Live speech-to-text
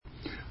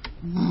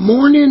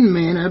Morning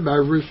Manna by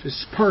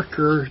Rufus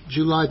Parker,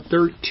 July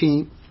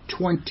 13th,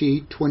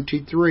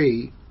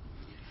 2023.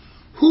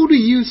 Who do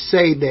you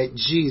say that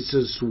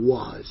Jesus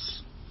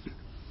was?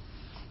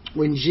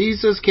 When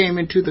Jesus came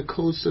into the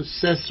coast of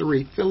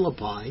Caesarea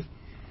Philippi,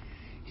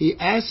 he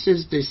asked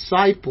his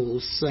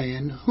disciples,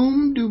 saying,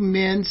 "Whom do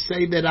men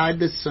say that I,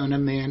 the Son of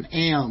Man,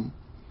 am?"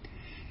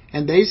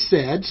 And they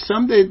said,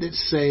 "Some that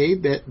say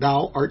that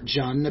thou art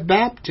John the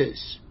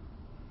Baptist,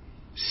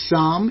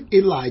 some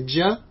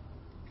Elijah,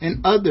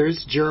 and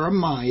others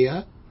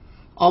Jeremiah,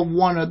 or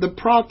one of the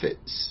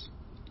prophets."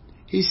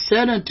 He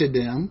said unto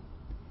them,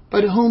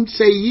 "But whom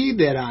say ye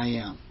that I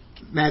am?"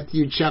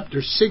 Matthew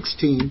chapter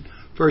 16,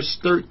 verse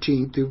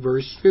 13 through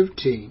verse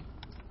 15.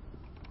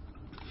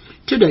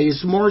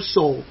 Today's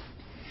morsel.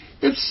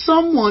 If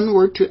someone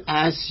were to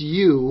ask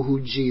you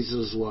who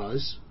Jesus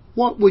was,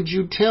 what would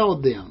you tell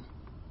them?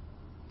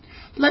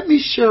 Let me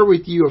share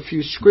with you a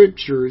few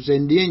scriptures,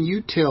 and then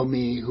you tell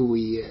me who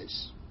he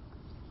is.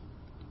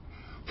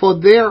 For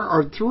there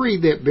are three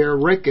that bear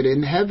record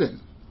in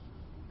heaven: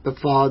 the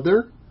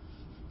Father,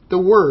 the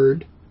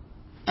Word,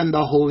 and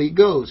the Holy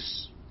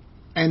Ghost.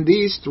 And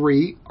these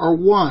three are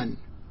one.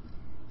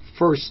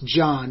 1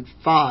 John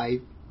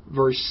 5,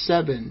 verse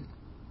 7.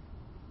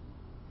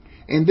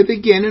 In the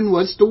beginning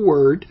was the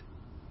Word,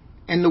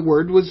 and the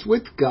Word was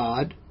with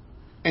God,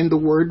 and the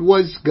Word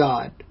was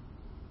God.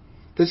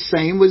 The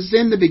same was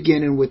in the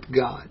beginning with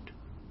God.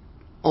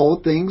 All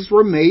things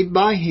were made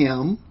by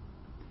him,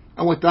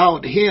 and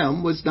without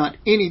him was not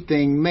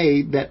anything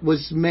made that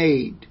was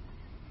made.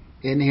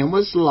 In him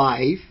was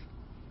life,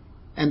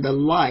 and the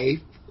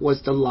life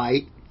was the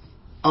light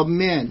of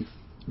men.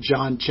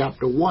 John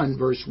chapter 1,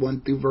 verse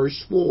 1 through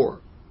verse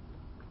 4.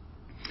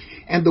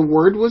 And the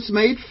Word was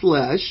made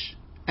flesh,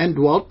 and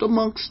dwelt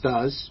amongst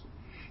us,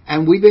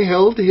 and we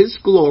beheld his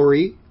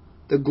glory,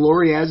 the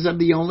glory as of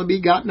the only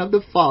begotten of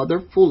the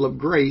Father, full of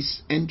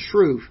grace and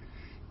truth.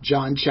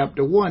 John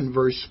chapter 1,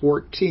 verse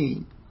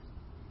 14.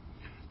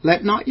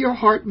 Let not your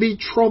heart be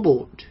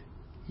troubled.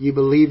 Ye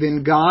believe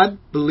in God,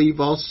 believe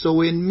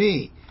also in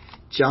me.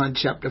 John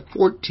chapter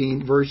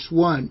 14, verse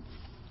 1.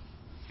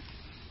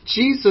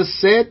 Jesus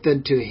said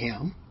unto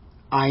him,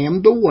 I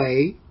am the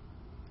way,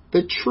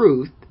 the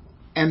truth,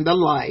 and the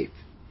life.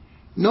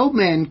 No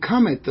man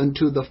cometh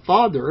unto the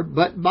Father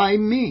but by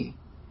me.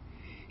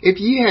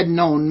 If ye had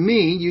known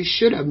me, you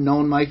should have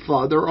known my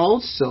Father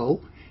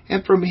also,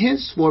 and from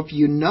henceforth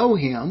you know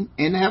him,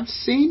 and have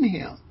seen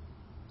him.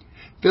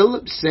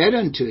 Philip said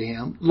unto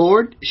him,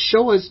 Lord,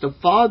 show us the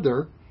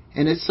Father,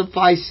 and it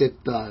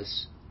sufficeth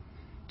us.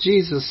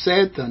 Jesus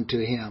said unto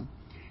him,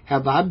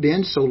 Have I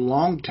been so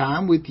long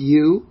time with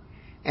you,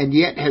 and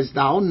yet hast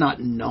thou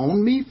not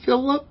known me,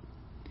 Philip?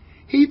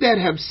 He that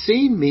hath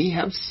seen me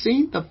hath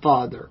seen the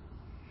Father.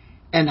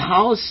 And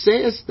how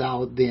sayest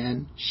thou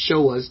then,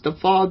 Show us the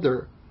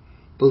Father?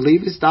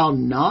 Believest thou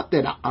not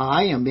that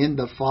I am in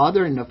the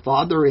Father, and the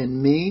Father in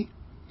me?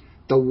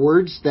 The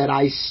words that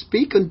I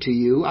speak unto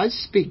you, I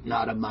speak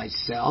not of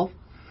myself,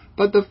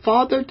 but the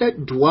Father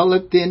that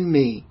dwelleth in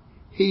me,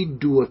 he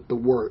doeth the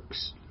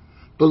works.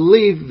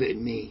 Believe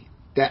in me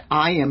that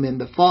I am in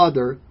the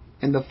Father,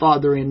 and the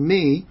Father in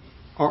me,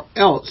 or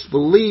else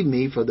believe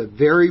me for the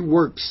very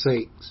work's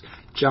sake.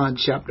 John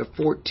chapter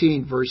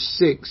 14, verse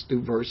 6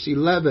 through verse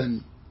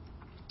 11.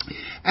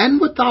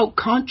 And without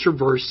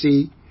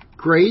controversy,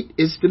 great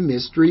is the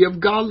mystery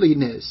of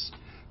godliness.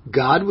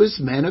 God was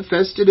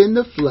manifested in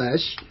the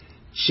flesh,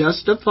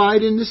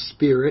 justified in the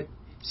Spirit,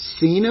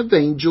 seen of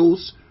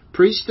angels,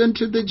 preached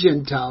unto the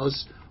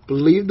Gentiles,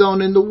 believed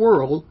on in the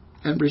world,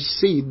 and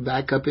received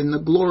back up in the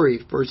glory.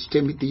 1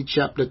 Timothy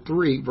chapter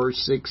 3, verse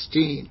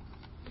 16.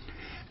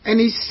 And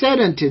he said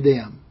unto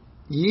them,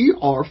 Ye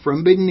are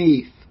from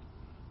beneath,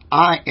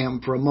 I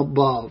am from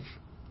above.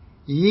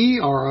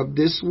 Ye are of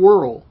this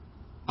world,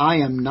 I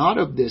am not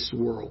of this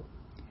world.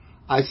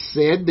 I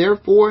said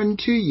therefore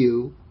unto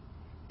you,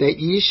 that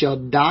ye shall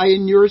die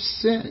in your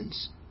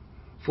sins.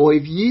 For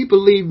if ye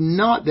believe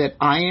not that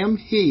I am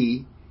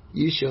he,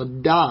 ye shall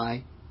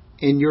die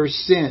in your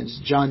sins.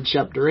 John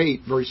chapter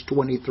 8, verse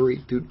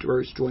 23 through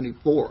verse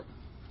 24.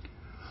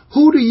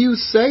 Who do you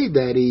say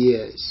that he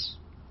is?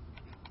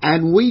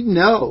 And we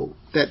know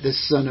that the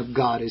Son of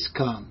God is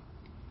come,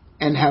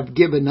 and have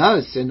given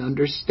us an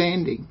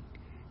understanding,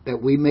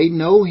 that we may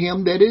know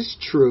him that is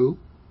true,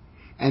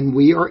 and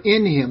we are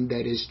in him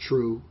that is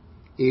true,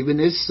 even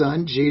his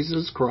Son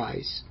Jesus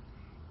Christ.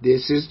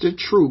 This is the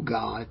true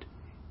God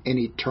and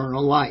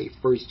eternal life.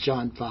 1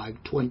 John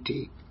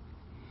 5:20.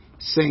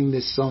 Sing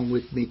this song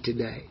with me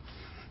today.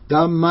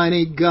 The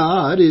mighty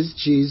God is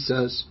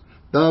Jesus,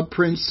 the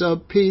Prince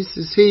of Peace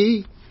is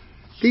he,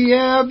 the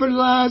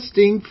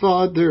everlasting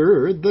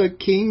Father, the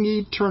King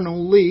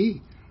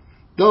eternally,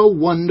 the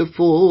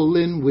wonderful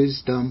in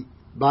wisdom,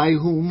 by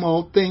whom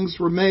all things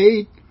were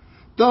made.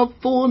 The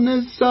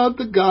fullness of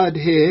the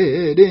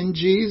Godhead in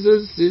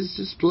Jesus is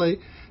displayed.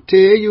 Tell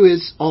you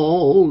it's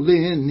all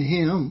in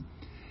him.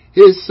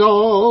 It's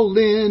all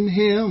in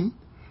him.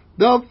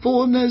 The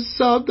fullness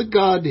of the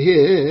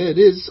Godhead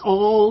is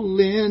all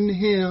in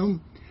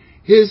him.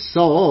 It's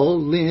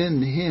all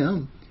in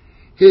Him.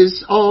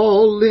 It's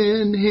all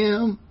in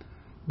Him.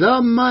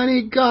 The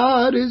mighty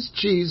God is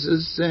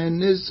Jesus,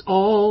 and it's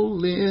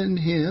all in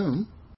Him.